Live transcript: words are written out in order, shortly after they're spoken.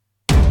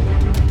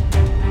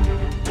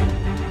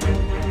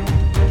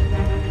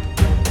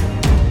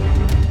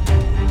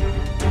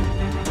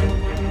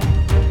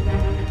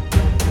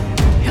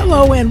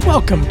Hello and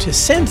welcome to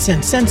Sense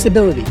and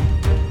Sensibility,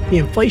 the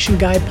Inflation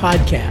Guy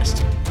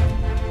podcast.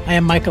 I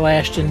am Michael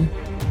Ashton.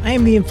 I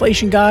am the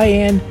Inflation Guy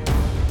and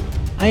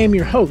I am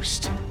your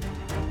host.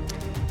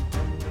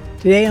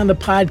 Today on the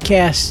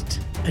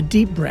podcast, a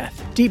deep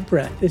breath.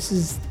 This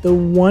is the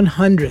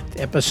 100th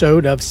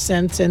episode of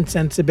Sense and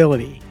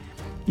Sensibility.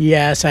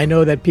 Yes, I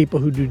know that people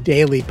who do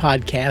daily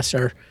podcasts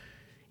are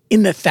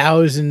in the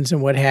thousands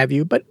and what have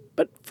you, but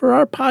for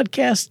our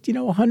podcast,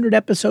 100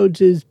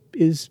 episodes is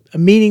a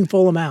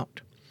meaningful amount.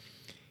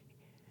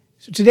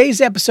 So today's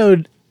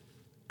episode,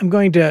 I'm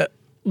going to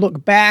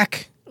look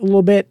back a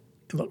little bit,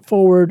 look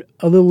forward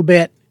a little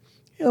bit.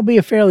 It'll be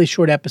a fairly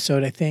short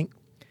episode, I think.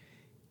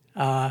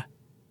 But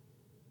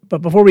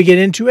before we get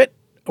into it,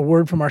 a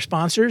word from our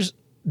sponsors.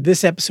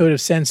 This episode of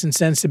Sense and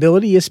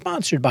Sensibility is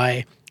sponsored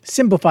by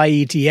Simplify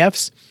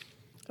ETFs,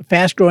 a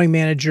fast-growing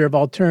manager of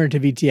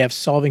alternative ETFs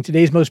solving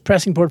today's most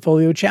pressing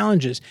portfolio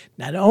challenges.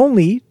 Not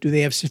only do they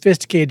have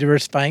sophisticated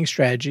diversifying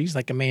strategies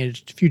like a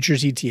managed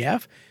futures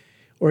ETF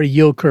or a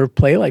yield curve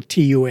play like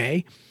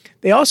TUA,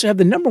 they also have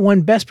the number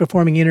one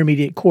best-performing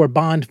intermediate core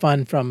bond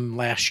fund from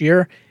last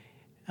year.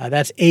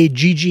 That's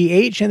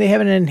AGGH, and they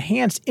have an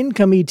enhanced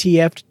income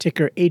ETF,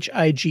 ticker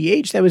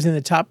HIGH, that was in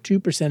the top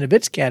 2% of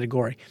its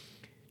category.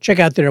 Check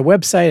out their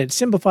website at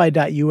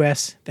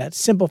simplify.us. That's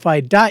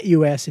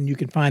simplify.us, and you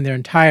can find their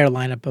entire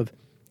lineup of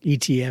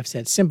ETFs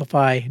at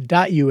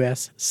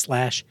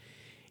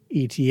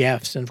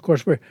simplify.us/ETFs. And of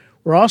course,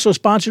 we're also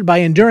sponsored by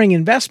Enduring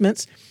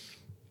Investments.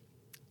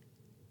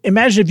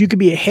 Imagine if you could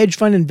be a hedge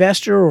fund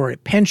investor or a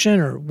pension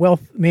or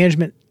wealth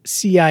management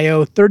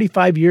CIO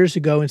 35 years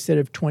ago instead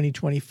of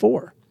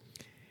 2024.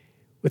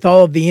 With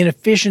all of the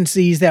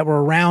inefficiencies that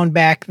were around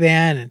back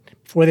then and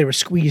before they were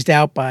squeezed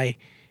out by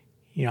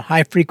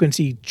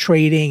high-frequency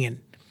trading and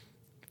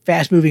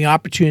fast-moving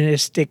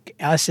opportunistic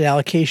asset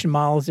allocation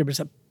models, there was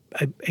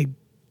an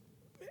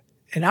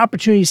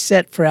opportunity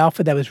set for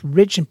alpha that was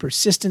rich and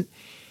persistent.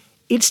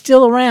 It's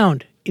still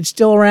around.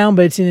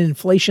 But it's in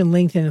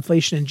inflation-linked and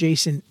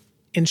inflation-adjacent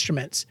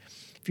instruments.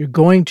 If you're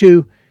going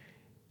to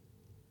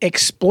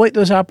exploit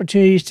those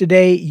opportunities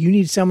today, you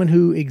need someone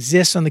who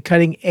exists on the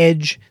cutting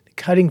edge, the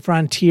cutting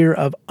frontier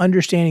of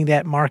understanding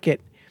that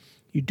market.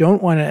 You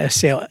don't want to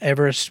assail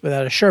Everest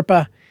without a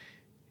Sherpa.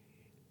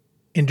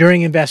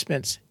 Enduring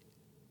Investments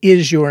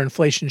is your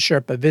inflation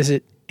Sherpa.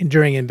 Visit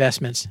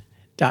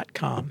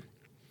enduringinvestments.com.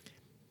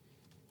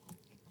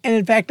 And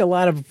in fact, a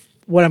lot of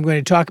what I'm going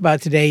to talk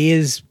about today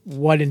is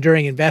what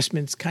Enduring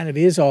Investments kind of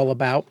is all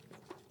about.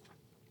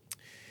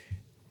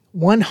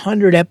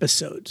 100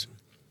 episodes.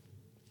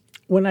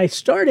 When I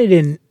started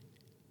and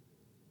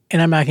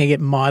I'm not going to get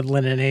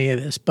maudlin in any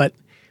of this, but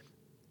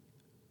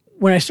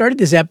when I started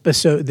this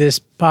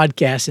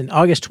podcast in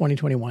August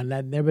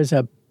 2021, there was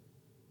a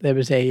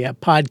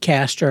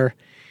podcaster,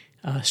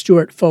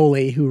 Stuart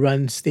Foley, who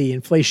runs the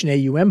Inflation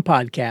AUM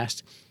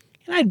podcast.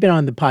 And I'd been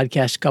on the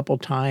podcast a couple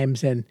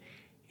times, and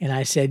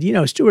I said,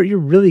 Stuart, you're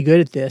really good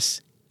at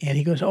this. And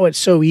he goes, oh, it's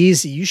so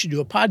easy. You should do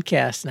a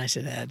podcast. And I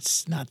said,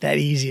 that's not that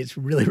easy. It's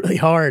really, really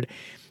hard.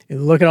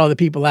 And look at all the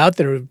people out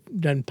there who've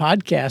done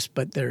podcasts,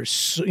 but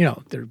there's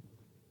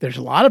a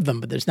lot of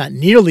them, but there's not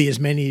nearly as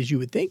many as you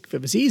would think if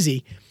it was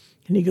easy.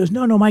 And he goes,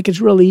 no, Mike,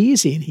 it's really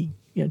easy. And he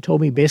told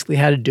me basically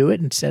how to do it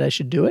and said I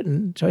should do it.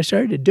 And so I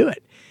started to do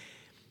it.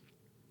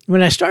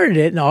 When I started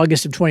it in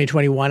August of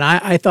 2021,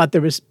 I thought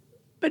there was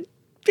a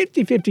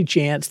 50-50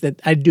 chance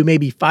that I'd do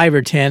maybe 5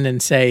 or 10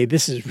 and say,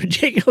 this is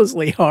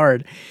ridiculously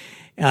hard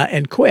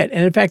and quit.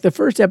 And in fact, the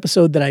first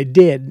episode that I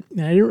did,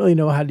 and I didn't really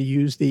know how to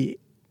use the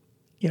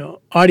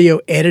audio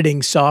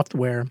editing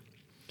software.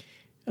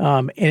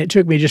 And it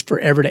took me just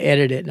forever to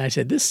edit it. And I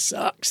said, this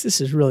sucks. This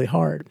is really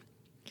hard.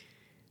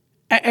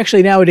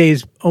 Actually,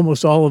 nowadays,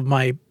 almost all of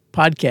my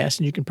podcasts,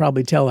 and you can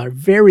probably tell, are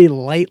very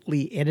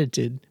lightly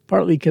edited,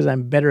 partly because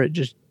I'm better at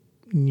just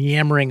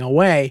yammering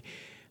away,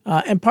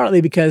 and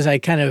partly because I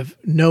kind of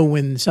know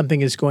when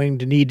something is going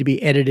to need to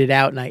be edited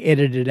out, and I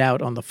edit it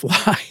out on the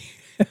fly.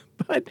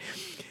 But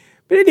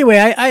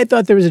anyway, I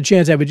thought there was a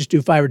chance I would just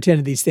do 5 or 10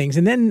 of these things,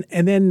 and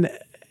then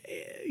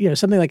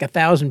something like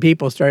 1,000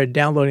 people started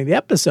downloading the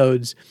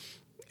episodes,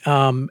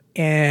 and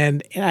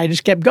I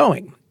just kept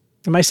going.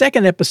 And my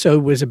second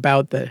episode was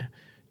about the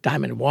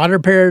diamond water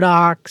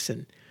paradox,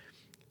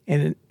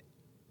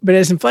 but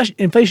as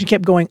inflation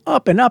kept going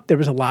up and up, there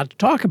was a lot to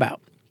talk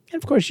about.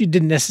 And of course, you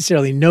didn't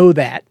necessarily know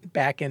that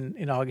back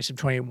in August of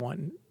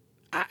 21.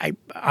 I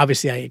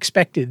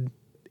expected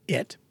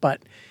it,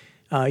 but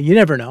you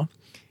never know.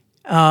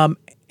 And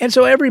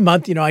so every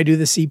month, I do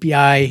the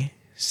CPI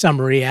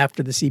summary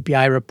after the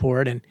CPI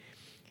report, and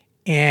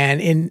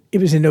it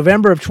was in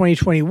November of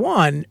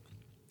 2021,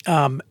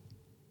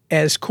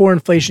 as core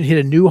inflation hit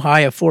a new high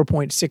of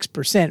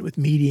 4.6% with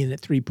median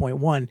at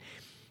 3.1.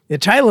 The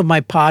title of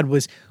my pod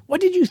was, what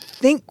did you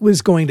think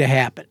was going to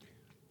happen?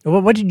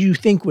 What did you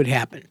think would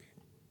happen?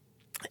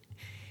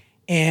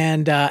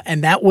 And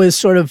that was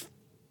sort of,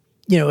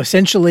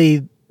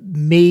 essentially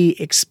me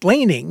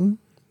explaining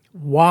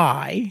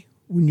why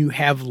when you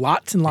have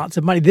lots and lots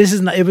of money,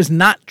 it was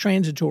not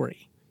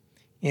transitory.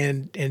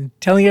 and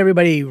telling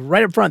everybody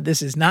right up front,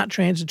 this is not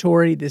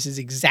transitory. This is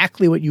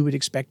exactly what you would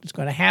expect is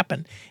going to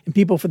happen. And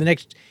people for the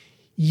next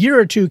year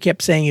or two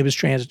kept saying it was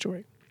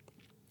transitory.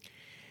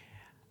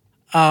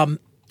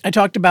 I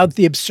talked about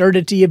the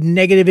absurdity of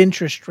negative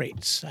interest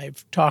rates.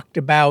 I've talked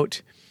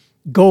about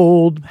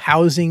gold,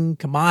 housing,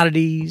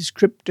 commodities,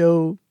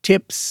 crypto,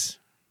 tips,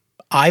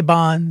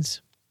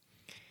 I-bonds.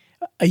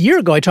 A year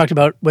ago, I talked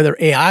about whether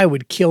AI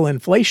would kill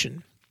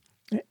inflation.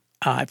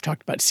 I've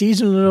talked about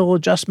seasonal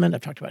adjustment.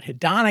 I've talked about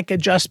hedonic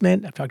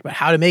adjustment. I've talked about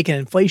how to make an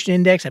inflation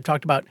index. I've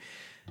talked about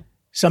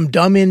some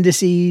dumb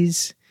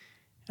indices,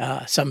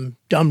 some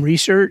dumb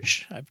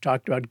research. I've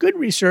talked about good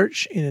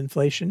research in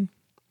inflation.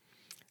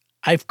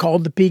 I've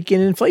called the peak in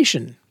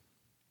inflation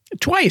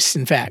twice,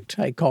 in fact.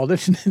 I called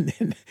it, and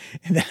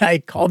then I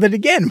called it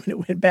again when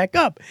it went back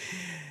up.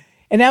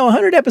 And now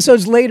 100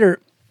 episodes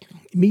later,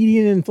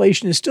 median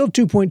inflation is still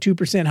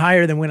 2.2%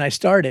 higher than when I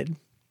started.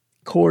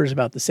 Core is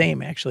about the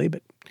same, actually,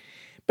 but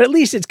at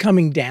least it's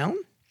coming down.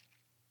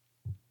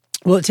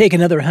 Will it take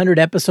another 100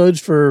 episodes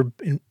for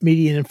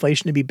median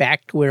inflation to be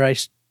back to where I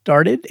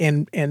started?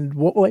 And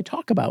what will I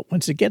talk about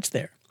once it gets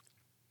there?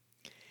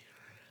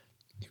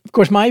 Of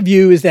course, my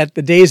view is that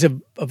the days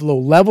of low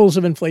levels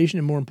of inflation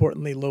and, more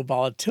importantly, low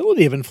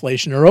volatility of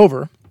inflation are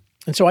over.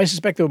 And so I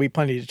suspect there will be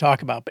plenty to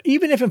talk about. But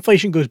even if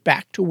inflation goes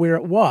back to where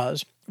it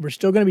was, we're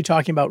still going to be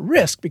talking about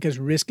risk because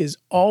risk is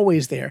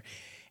always there.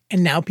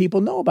 And now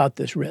people know about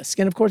this risk.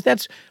 And of course,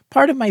 that's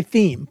part of my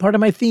theme. Part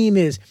of my theme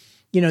is,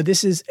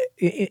 this is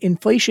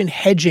inflation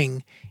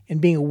hedging and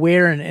being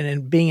aware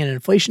and being an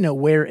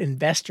inflation-aware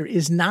investor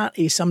is not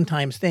a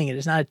sometimes thing. It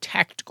is not a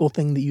tactical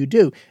thing that you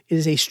do. It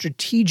is a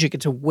strategic.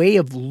 It's a way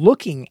of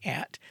looking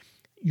at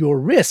your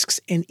risks.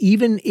 And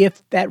even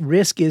if that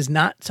risk is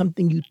not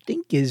something you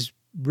think is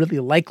really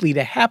likely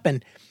to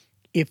happen,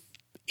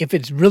 if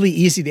it's really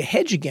easy to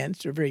hedge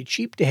against or very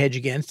cheap to hedge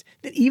against,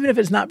 then even if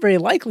it's not very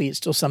likely, it's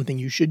still something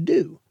you should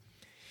do.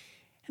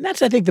 And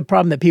that's, I think, the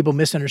problem that people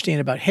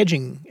misunderstand about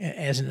hedging,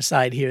 as an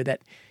aside here,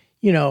 that,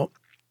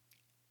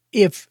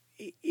 if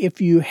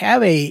you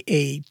have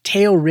a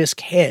tail risk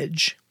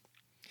hedge,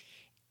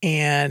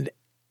 and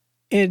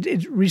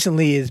it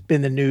recently has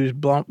been the news,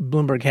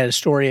 Bloomberg had a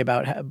story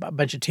about a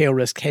bunch of tail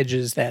risk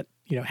hedges that,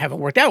 haven't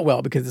worked out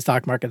well because the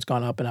stock market's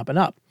gone up and up and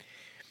up.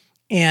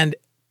 And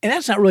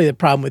that's not really the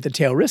problem with the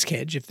tail risk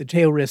hedge. If the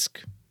tail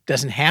risk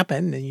doesn't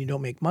happen, then you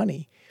don't make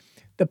money.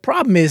 The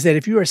problem is that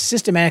if you are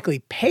systematically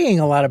paying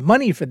a lot of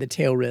money for the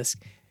tail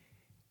risk,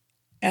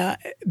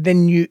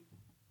 then you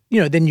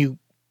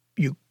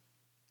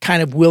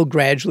kind of will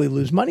gradually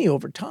lose money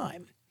over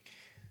time.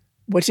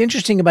 What's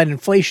interesting about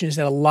inflation is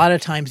that a lot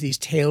of times these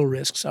tail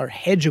risks are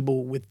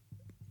hedgeable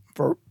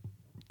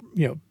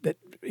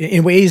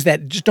in ways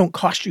that just don't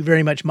cost you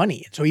very much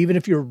money. So even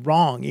if you're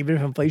wrong, even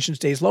if inflation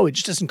stays low, it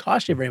just doesn't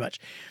cost you very much.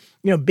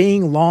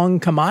 Being long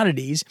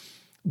commodities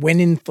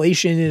when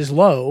inflation is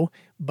low,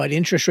 but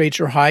interest rates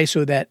are high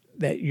so that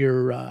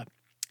your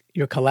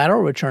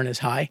collateral return is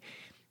high,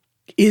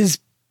 is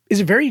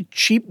a very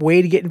cheap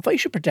way to get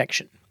inflation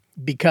protection.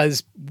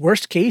 Because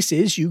worst case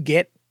is you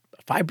get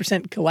a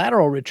 5%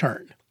 collateral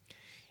return.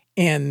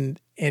 And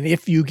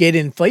if you get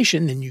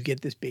inflation, then you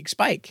get this big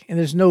spike. And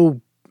there's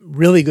no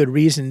really good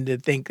reason to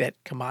think that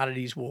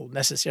commodities will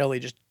necessarily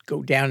just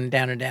go down and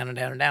down and down and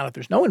down and down if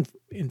there's no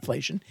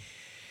inflation.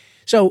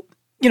 So,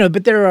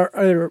 but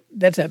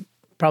that's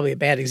probably a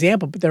bad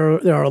example, but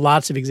there are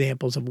lots of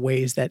examples of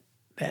ways that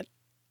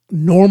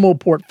normal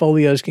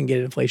portfolios can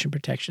get inflation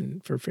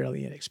protection for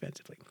fairly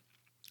inexpensively.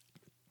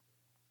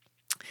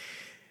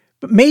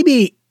 But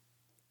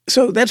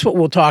so that's what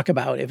we'll talk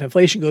about. If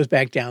inflation goes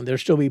back down, there'll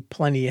still be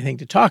plenty, I think,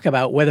 to talk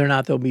about. Whether or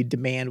not there'll be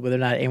demand, whether or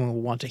not anyone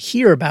will want to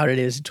hear about it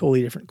is a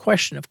totally different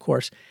question, of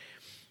course.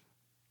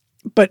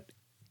 But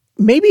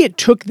maybe it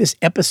took this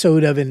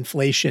episode of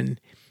inflation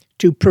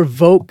to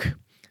provoke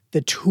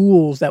the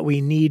tools that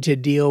we need to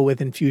deal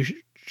with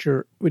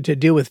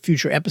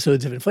future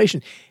episodes of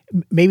inflation.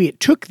 Maybe it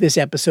took this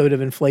episode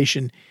of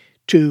inflation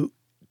to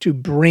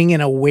bring an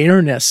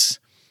awareness,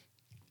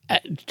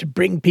 to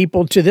bring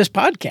people to this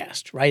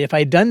podcast, right? If I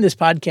had done this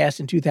podcast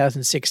in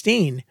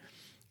 2016,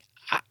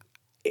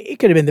 it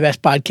could have been the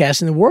best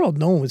podcast in the world.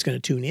 No one was going to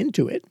tune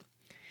into it.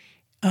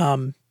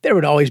 There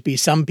would always be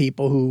some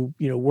people who,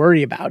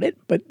 worry about it,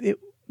 but it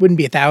wouldn't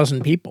be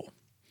 1,000 people,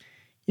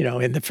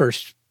 in the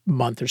first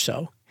month or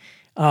so.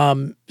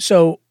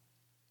 So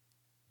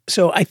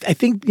I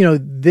think,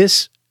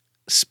 this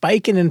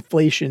spike in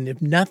inflation,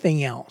 if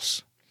nothing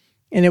else,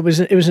 and it was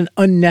an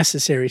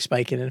unnecessary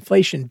spike in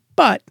inflation,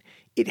 but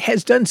it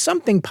has done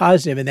something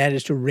positive, and that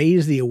is to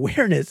raise the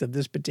awareness of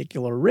this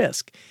particular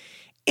risk.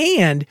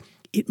 And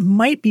it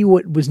might be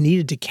what was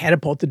needed to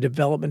catapult the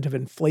development of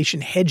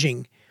inflation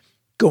hedging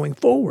going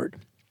forward.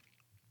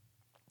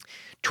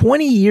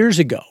 20 years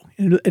ago,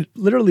 and it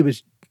literally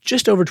was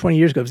just over 20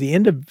 years ago, it was the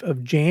end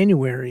of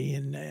January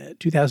in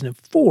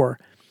 2004,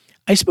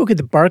 I spoke at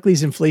the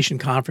Barclays Inflation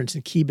Conference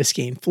in Key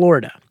Biscayne,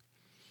 Florida.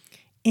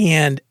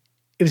 And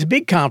it was a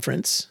big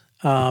conference.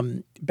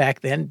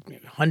 Back then,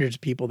 hundreds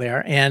of people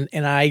there, and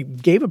I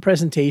gave a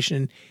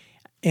presentation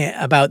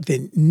about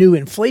the new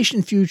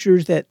inflation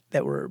futures that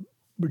were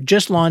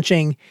just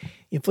launching,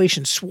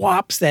 inflation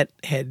swaps that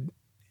had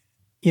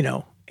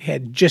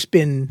just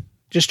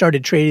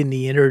started trading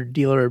the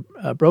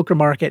interdealer broker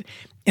market,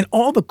 and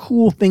all the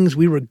cool things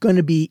we were going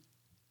to be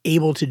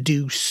able to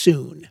do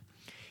soon.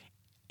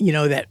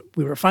 That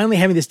we were finally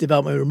having this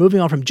development. We were moving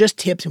on from just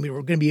tips, and we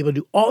were going to be able to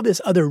do all this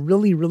other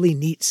really, really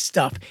neat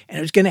stuff, and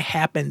it was going to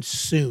happen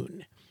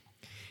soon.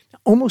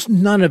 Almost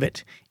none of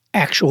it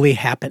actually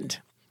happened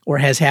or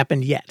has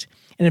happened yet.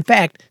 And in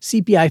fact,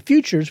 CPI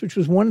futures, which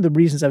was one of the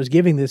reasons I was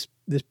giving this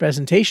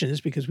presentation,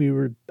 is because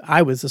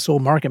I was the sole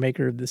market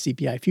maker of the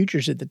CPI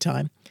futures at the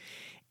time,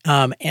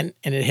 and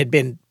it had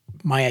been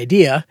my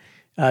idea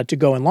to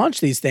go and launch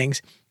these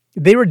things.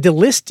 They were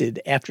delisted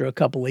after a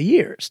couple of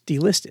years,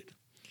 delisted.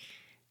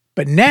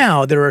 But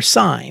now there are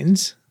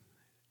signs,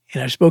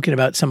 and I've spoken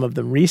about some of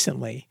them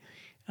recently,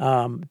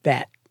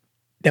 that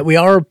we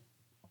are,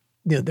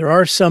 there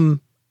are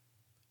some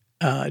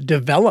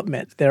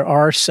development. There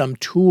are some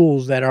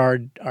tools that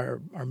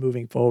are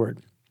moving forward.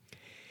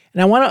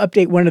 And I want to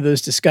update one of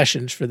those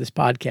discussions for this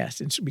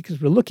podcast because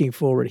we're looking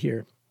forward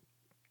here.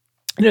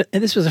 And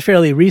this was a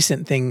fairly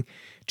recent thing.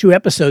 2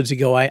 episodes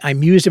ago, I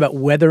mused about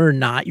whether or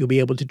not you'll be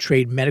able to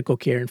trade medical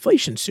care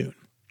inflation soon.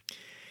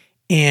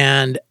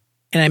 And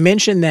I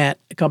mentioned that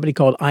a company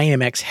called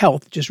IMX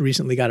Health just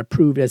recently got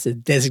approved as a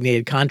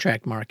designated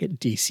contract market,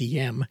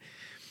 DCM,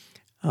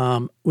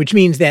 which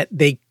means that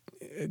they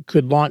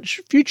could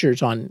launch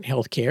futures on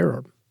healthcare,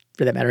 or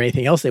for that matter,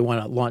 anything else they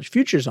want to launch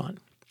futures on.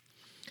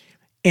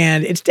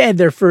 And instead,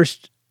 their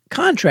first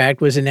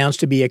contract was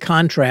announced to be a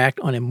contract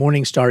on a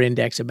Morningstar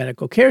index of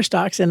medical care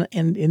stocks. And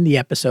in the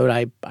episode,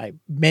 I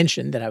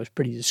mentioned that I was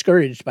pretty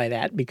discouraged by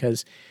that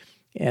because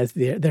as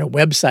their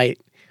website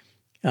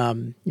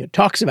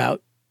talks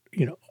about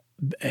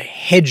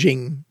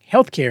hedging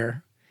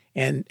healthcare,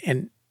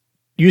 and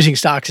using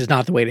stocks is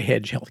not the way to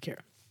hedge healthcare.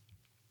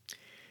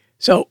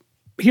 So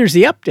here's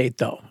the update,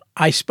 though.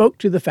 I spoke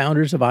to the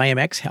founders of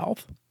IMX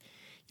Health.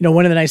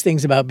 One of the nice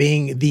things about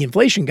being the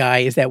inflation guy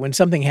is that when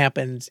something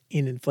happens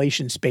in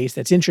inflation space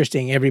that's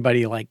interesting,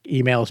 everybody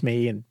emails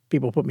me and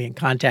people put me in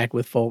contact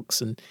with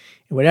folks and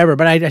whatever.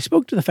 But I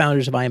spoke to the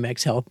founders of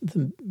IMX Health,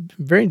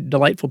 very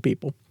delightful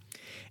people,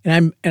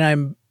 and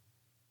I'm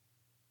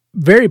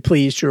very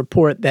pleased to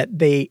report that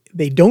they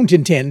don't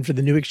intend for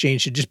the new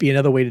exchange to just be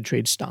another way to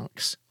trade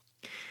stocks.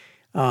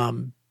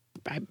 I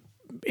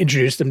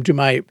introduced them to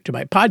my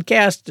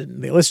podcast,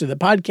 and they listened to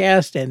the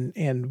podcast,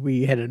 and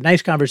we had a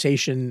nice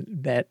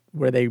conversation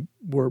where they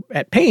were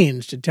at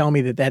pains to tell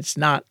me that that's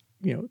not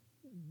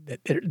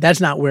that's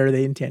not where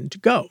they intend to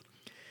go.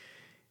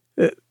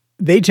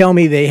 They tell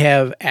me they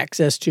have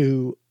access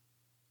to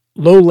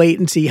low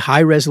latency,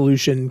 high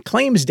resolution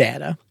claims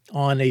data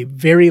on a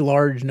very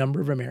large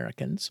number of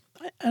Americans,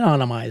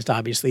 anonymized,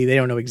 obviously. They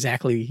don't know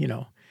exactly,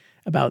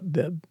 about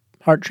the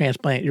heart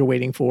transplant you're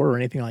waiting for or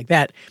anything like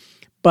that.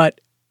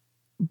 But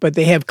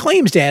they have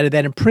claims data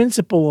that in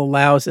principle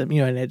allows them,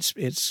 and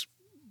it's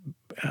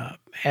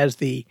has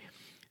the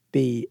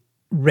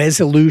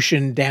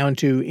resolution down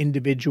to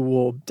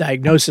individual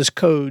diagnosis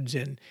codes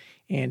and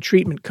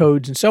treatment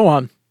codes and so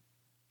on.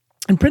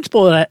 In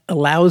principle, it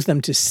allows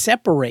them to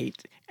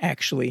separate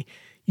actually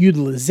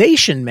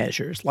utilization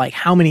measures, like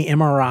how many knee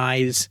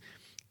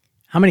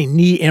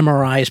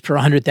MRIs per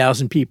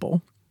 100,000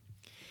 people,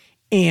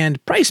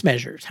 and price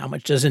measures, how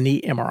much does a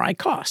knee MRI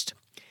cost,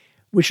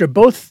 which are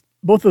both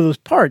of those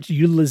parts,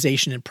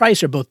 utilization and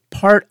price, are both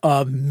part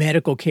of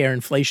medical care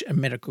inflation,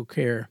 medical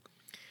care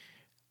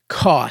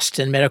costs,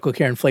 and medical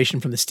care inflation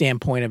from the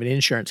standpoint of an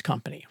insurance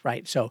company,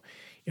 right? So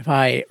if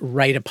I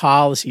write a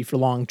policy for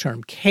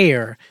long-term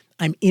care,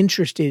 I'm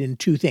interested in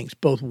 2 things,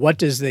 both what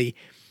does it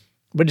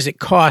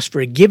cost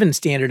for a given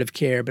standard of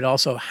care, but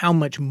also how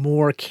much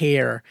more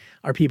care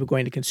are people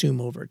going to consume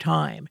over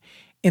time.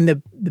 And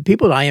the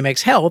people at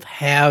IMX Health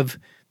have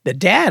the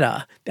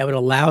data that would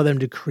allow them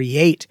to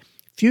create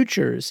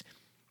futures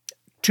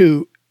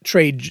to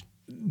trade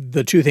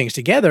the 2 things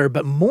together,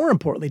 but more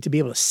importantly, to be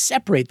able to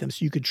separate them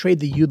so you could trade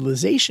the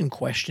utilization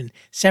question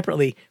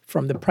separately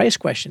from the price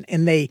question.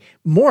 And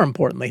more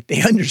importantly,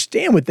 they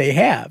understand what they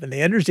have, and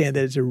they understand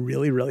that it's a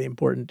really, really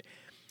important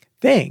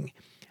thing.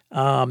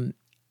 And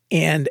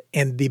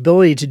the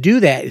ability to do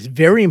that is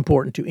very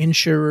important to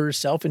insurers,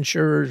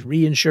 self-insurers,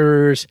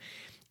 reinsurers,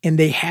 and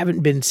they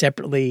haven't been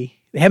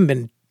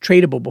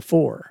tradable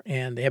before,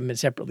 and they haven't been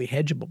separately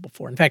hedgeable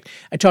before. In fact,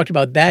 I talked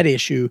about that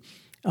issue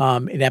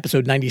in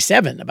episode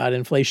 97 about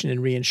inflation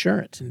and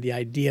reinsurance, and the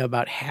idea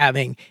about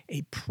having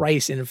a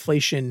price in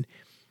inflation,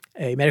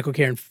 a medical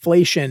care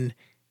inflation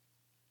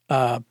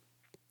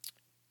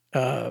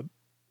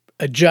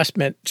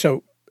adjustment,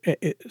 so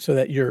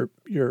that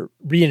your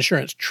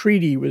reinsurance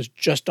treaty was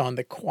just on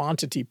the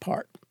quantity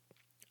part,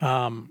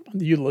 on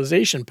the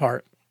utilization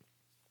part,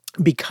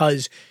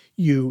 because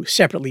you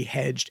separately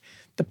hedged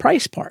the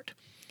price part.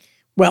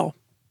 Well,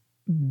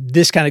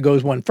 this kind of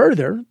goes one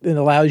further and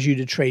allows you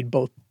to trade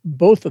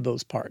both of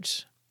those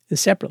parts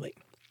separately.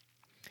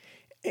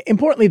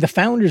 importantly, the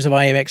founders of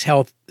IMX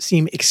Health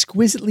seem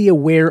exquisitely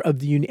aware of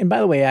the unique. And by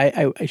the way,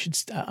 I should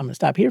I'm going to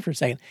stop here for a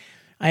second.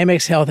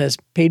 IMX Health has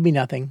paid me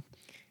nothing.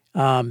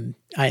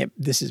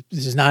 This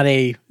is not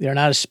they're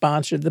not a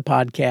sponsor of the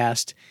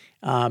podcast.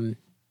 I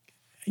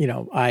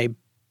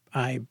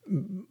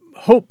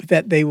hope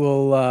that they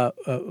will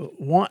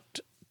want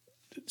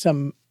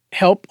some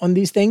help on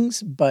these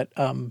things, but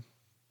I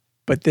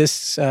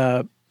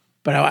want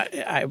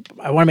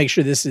to make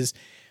sure this is,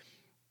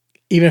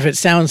 even if it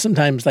sounds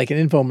sometimes like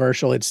an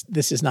infomercial,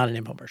 this is not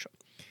an infomercial.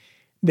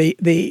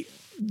 They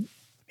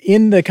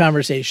in the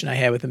conversation I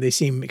had with them, they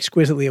seem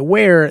exquisitely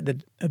aware of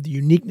the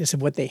uniqueness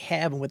of what they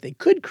have and what they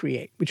could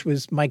create, which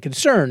was my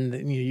concern.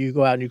 That you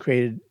go out and you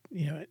created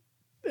a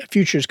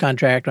futures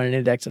contract on an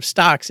index of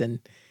stocks, and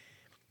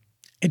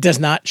it does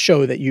not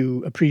show that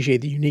you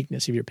appreciate the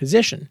uniqueness of your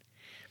position.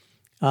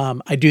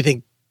 I do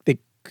think they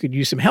could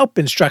use some help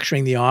in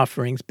structuring the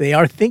offerings, but they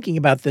are thinking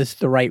about this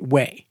the right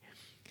way.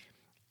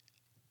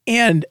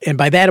 And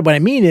by that, what I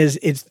mean is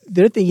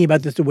they're thinking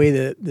about this the way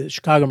the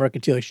Chicago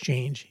Mercantile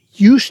Exchange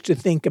used to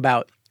think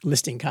about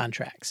listing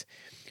contracts.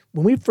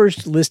 When we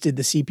first listed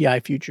the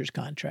CPI futures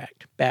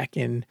contract back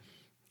in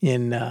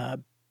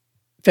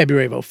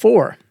February of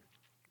 2004,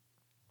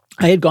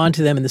 I had gone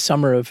to them in the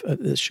summer of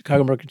the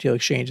Chicago Mercantile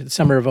Exchange in the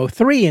summer of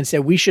 2003 and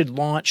said we should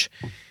launch.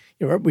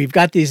 We've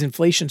got these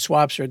inflation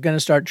swaps that are going to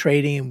start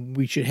trading, and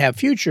we should have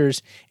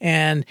futures.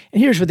 And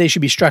here's what they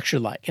should be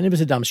structured like. And it was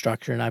a dumb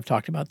structure, and I've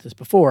talked about this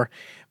before.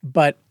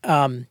 But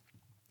and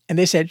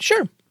they said,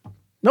 sure,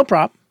 no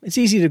problem. It's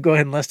easy to go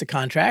ahead and list a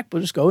contract.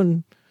 We'll just go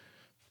and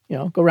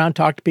go around,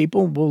 talk to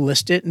people. We'll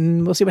list it,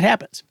 and we'll see what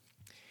happens.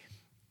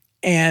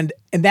 And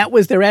that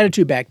was their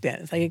attitude back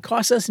then. It's like it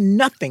costs us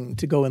nothing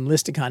to go and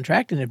list a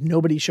contract, and if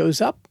nobody shows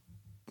up,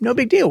 no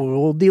big deal.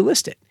 We'll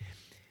delist it.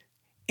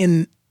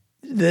 And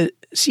the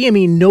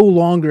CME no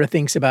longer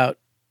thinks about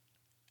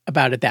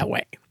it that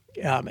way.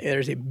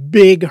 There's a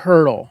big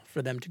hurdle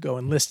for them to go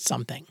and list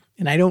something,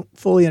 and I don't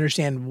fully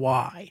understand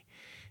why.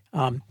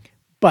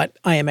 But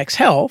IMX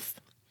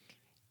Health,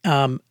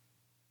 and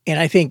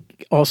I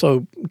think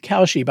also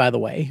Kalshi, by the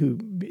way, who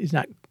is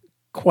not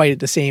quite at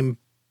the same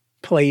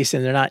place,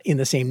 and they're not in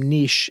the same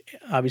niche,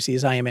 obviously,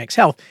 as IMX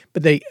Health,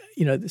 but they,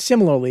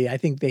 similarly, I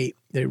think they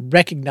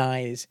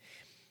recognize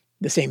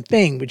the same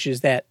thing, which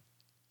is that,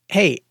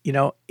 hey,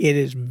 it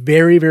is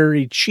very,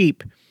 very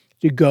cheap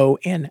to go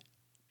and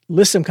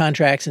list some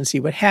contracts and see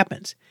what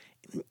happens.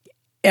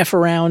 F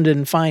around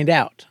and find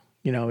out,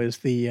 is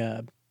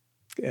the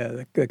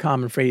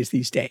common phrase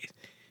these days.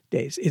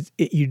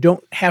 You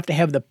don't have to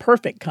have the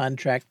perfect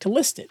contract to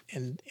list it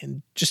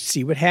and just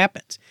see what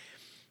happens.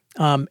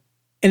 And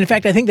in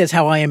fact, I think that's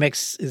how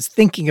IMX is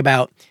thinking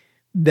about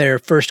their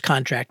first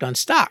contract on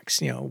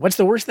stocks. What's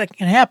the worst that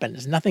can happen?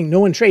 There's nothing, no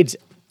one trades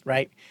it,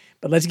 right?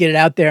 But let's get it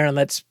out there, and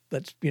let's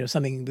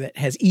something that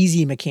has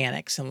easy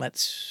mechanics, and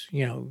let's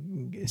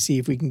see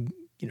if we can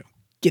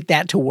get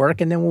that to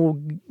work, and then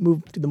we'll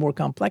move to the more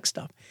complex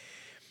stuff.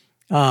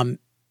 In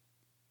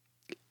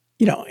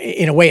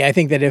a way, I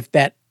think that if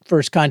that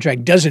first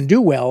contract doesn't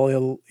do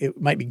well,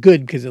 it might be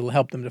good because it'll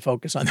help them to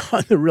focus on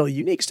the really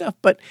unique stuff.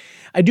 But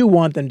I do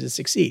want them to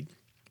succeed.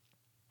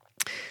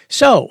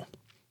 So,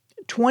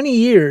 20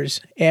 years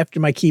after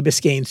my Key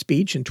Biscayne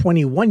speech, and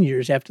 21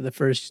 years after the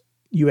first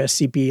U.S.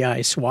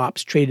 CPI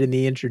swaps traded in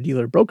the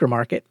interdealer broker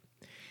market,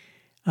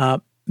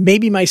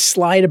 maybe my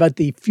slide about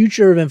the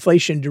future of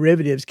inflation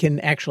derivatives can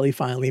actually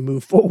finally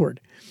move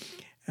forward.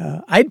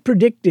 I'd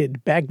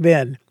predicted back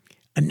then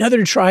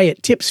another try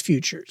at TIPS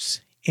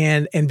futures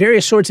and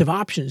various sorts of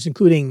options,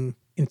 including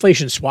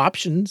inflation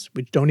swaptions,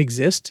 which don't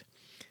exist,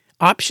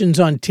 options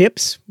on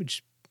TIPS,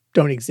 which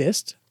don't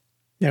exist,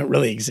 they don't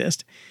really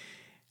exist,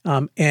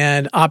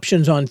 and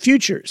options on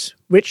futures,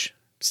 which,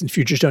 since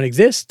futures don't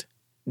exist.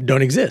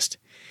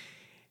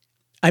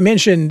 I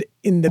mentioned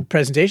in the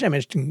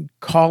presentation,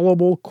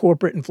 callable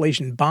corporate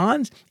inflation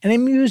bonds, and I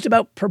mused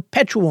about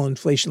perpetual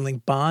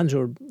inflation-linked bonds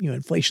or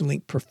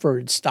inflation-linked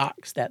preferred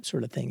stocks, that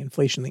sort of thing,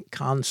 inflation-linked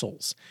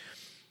consols.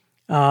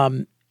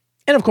 And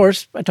of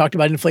course, I talked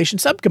about inflation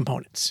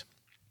subcomponents.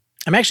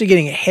 I'm actually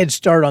getting a head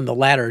start on the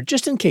latter,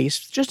 just in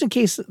case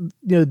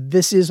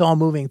this is all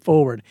moving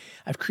forward.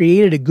 I've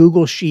created a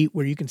Google sheet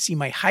where you can see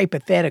my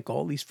hypothetical,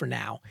 at least for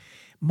now,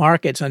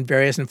 markets on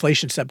various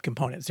inflation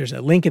subcomponents. There's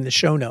a link in the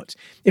show notes.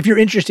 If you're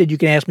interested, you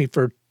can ask me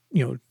for,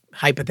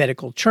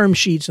 hypothetical term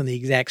sheets on the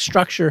exact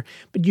structure,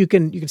 but you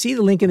can see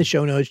the link in the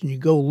show notes, and you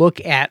go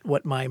look at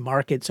what my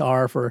markets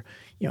are for,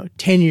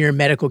 10-year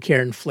medical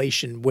care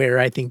inflation, where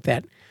I think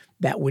that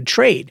would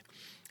trade.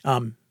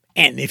 And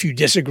if you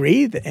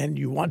disagree and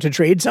you want to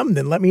trade some,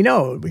 then let me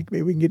know.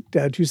 Maybe we can get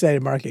a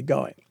two-sided market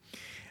going.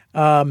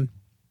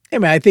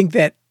 Anyway, I think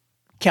that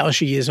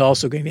Kalshi is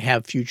also going to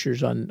have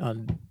futures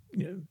on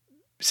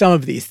some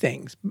of these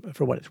things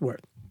for what it's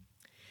worth.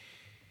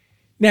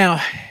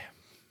 Now,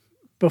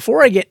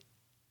 before I get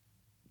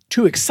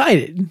too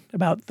excited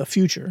about the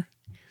future,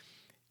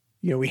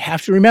 we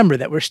have to remember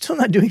that we're still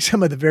not doing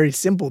some of the very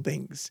simple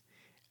things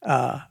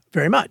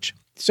very much.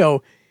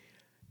 So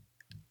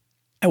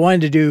I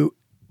wanted to do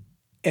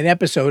an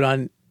episode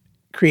on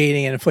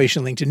creating an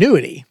inflation-linked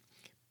annuity,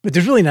 but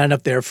there's really not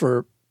enough there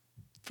for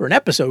an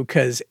episode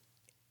because,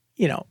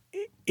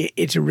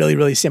 it's a really,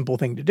 really simple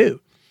thing to do.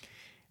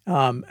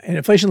 An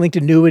inflation-linked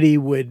annuity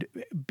would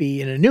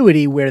be an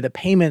annuity where the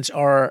payments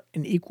are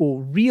in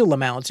equal real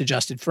amounts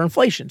adjusted for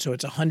inflation. So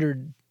it's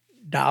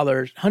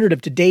 $100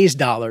 of today's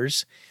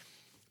dollars,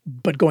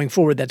 but going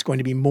forward, that's going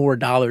to be more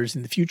dollars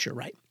in the future,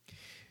 right?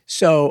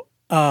 So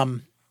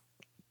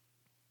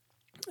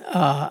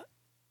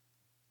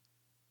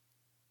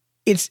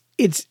it's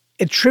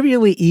a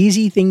trivially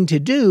easy thing to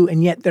do,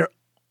 and yet they're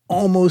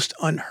almost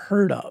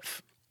unheard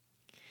of.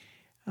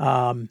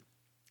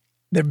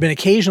 There have been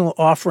occasional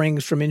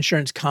offerings from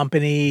insurance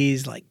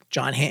companies like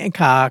John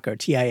Hancock or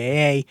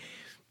TIAA,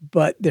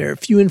 but they're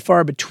few and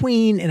far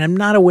between, and I'm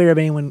not aware of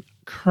anyone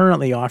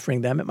currently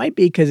offering them. It might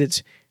be because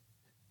it's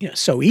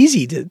so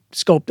easy to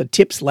sculpt a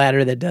tips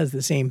ladder that does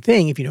the same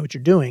thing if you know what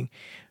you're doing.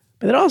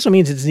 But that also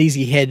means it's an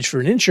easy hedge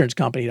for an insurance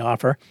company to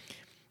offer.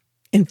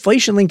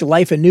 Inflation-linked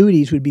life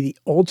annuities would be the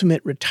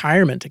ultimate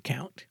retirement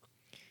account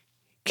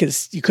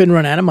because you couldn't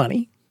run out of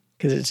money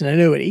because it's an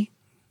annuity.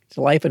 It's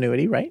a life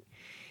annuity, right?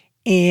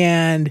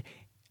 And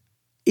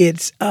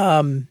it's,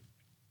 and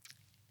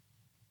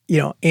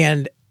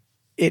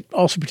it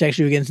also protects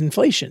you against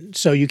inflation.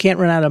 So you can't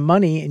run out of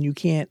money and you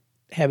can't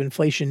have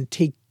inflation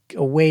take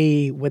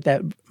away what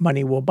that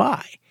money will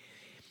buy.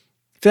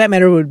 For that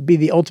matter, it would be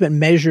the ultimate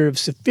measure of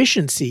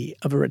sufficiency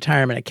of a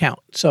retirement account.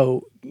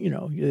 So,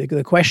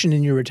 the question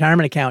in your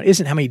retirement account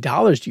isn't how many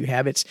dollars do you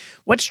have, it's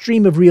what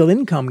stream of real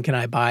income can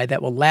I buy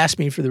that will last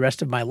me for the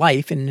rest of my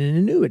life in an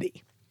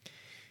annuity?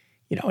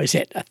 Is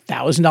it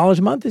 $1,000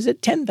 a month? Is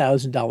it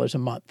 $10,000 a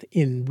month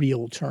in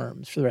real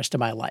terms for the rest of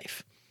my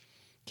life?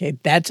 Okay,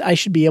 I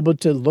should be able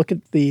to look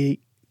at the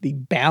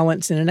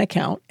balance in an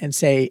account and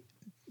say,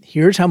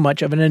 here's how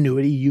much of an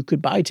annuity you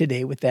could buy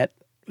today with that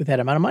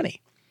amount of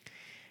money.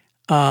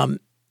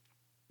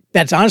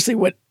 That's honestly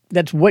what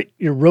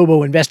your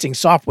robo-investing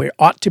software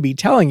ought to be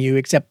telling you,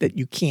 except that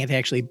you can't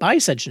actually buy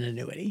such an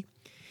annuity.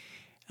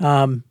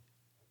 And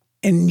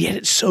yet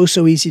it's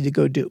so easy to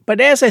go do.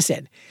 But as I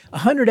said,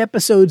 100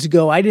 episodes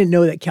ago, I didn't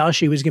know that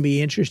Kalshi was going to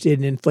be interested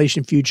in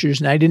inflation futures,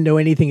 and I didn't know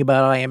anything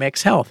about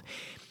IMX Health.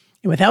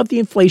 And without the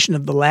inflation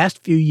of the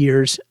last few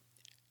years,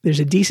 there's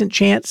a decent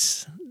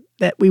chance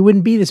that we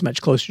wouldn't be this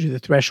much closer to the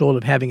threshold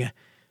of having a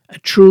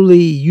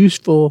truly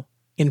useful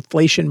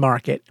inflation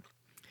market.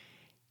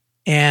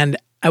 And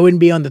I wouldn't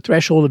be on the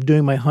threshold of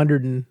doing my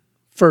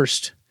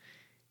 101st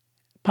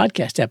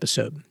podcast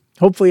episode.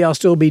 Hopefully, I'll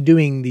still be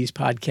doing these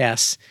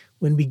podcasts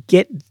when we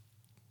get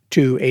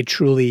to a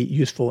truly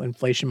useful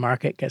inflation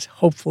market, because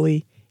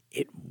hopefully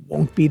it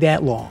won't be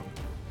that long.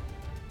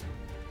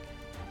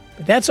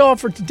 But that's all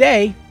for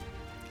today.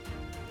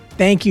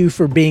 Thank you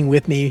for being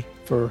with me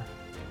for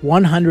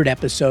 100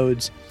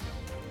 episodes.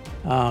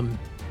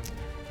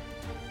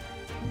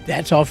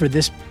 That's all for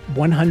this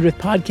 100th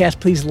podcast.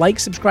 Please like,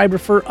 subscribe,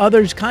 refer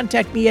others.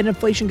 Contact me at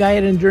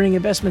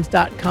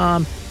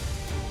inflationguy@enduringinvestments.com.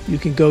 You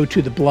can go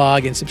to the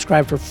blog and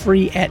subscribe for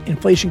free at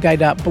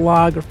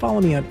inflationguy.blog or follow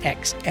me on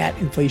X at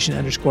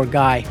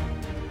inflation_guy.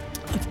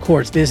 Of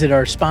course, visit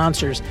our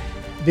sponsors.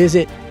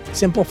 Visit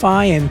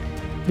Simplify and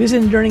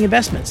visit Enduring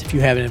Investments if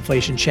you have an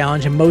inflation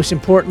challenge. And most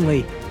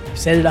importantly, I've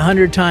said it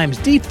 100 times,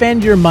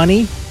 defend your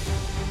money.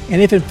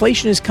 And if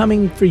inflation is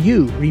coming for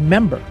you,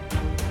 remember,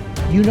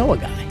 you know a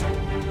guy.